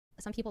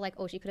some people like,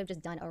 oh, she could have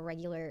just done a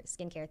regular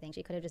skincare thing.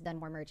 She could have just done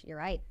more merch. You're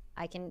right.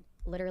 I can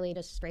literally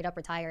just straight up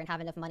retire and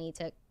have enough money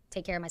to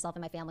take care of myself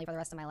and my family for the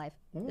rest of my life.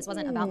 This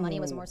wasn't about money.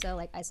 It was more so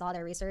like I saw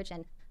their research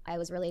and I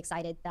was really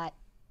excited that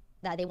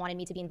they wanted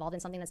me to be involved in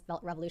something that's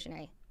felt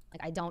revolutionary.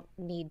 Like, I don't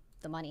need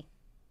the money.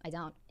 I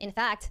don't. In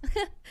fact,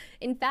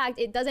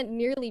 it doesn't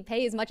nearly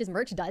pay as much as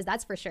merch does.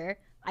 That's for sure.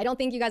 I don't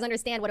think you guys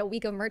understand what a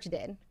week of merch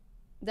did.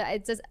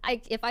 It's just,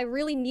 if I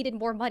really needed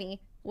more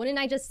money, wouldn't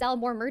I just sell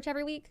more merch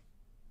every week?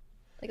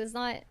 Like, it's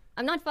not,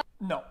 I'm not.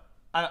 No,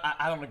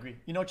 I don't agree.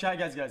 You know, chat,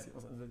 guys,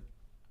 listen,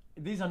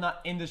 these are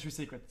not industry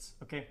secrets,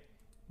 okay?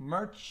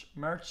 Merch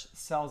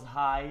sells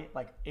high,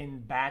 like in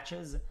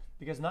batches,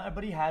 because not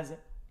everybody has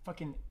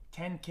fucking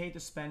 10K to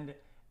spend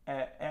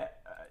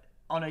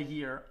on a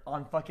year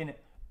on fucking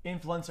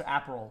influencer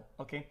apparel,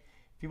 okay?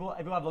 People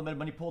have a little bit of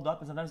money pulled up,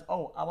 and sometimes,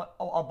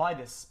 I'll buy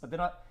this, but they're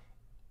not.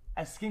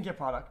 A skincare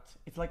product,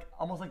 it's like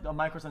almost like a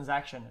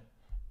microtransaction,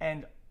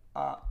 and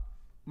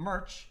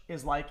merch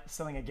is like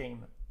selling a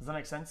game. Does that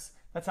make sense?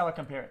 That's how I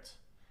compare it.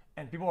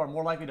 And people are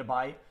more likely to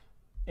buy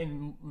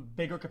in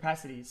bigger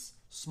capacities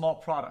small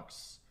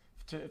products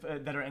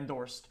that are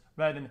endorsed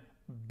rather than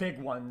big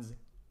ones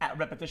at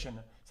repetition.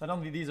 So I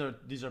don't think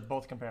these are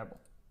both comparable.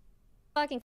 Fucking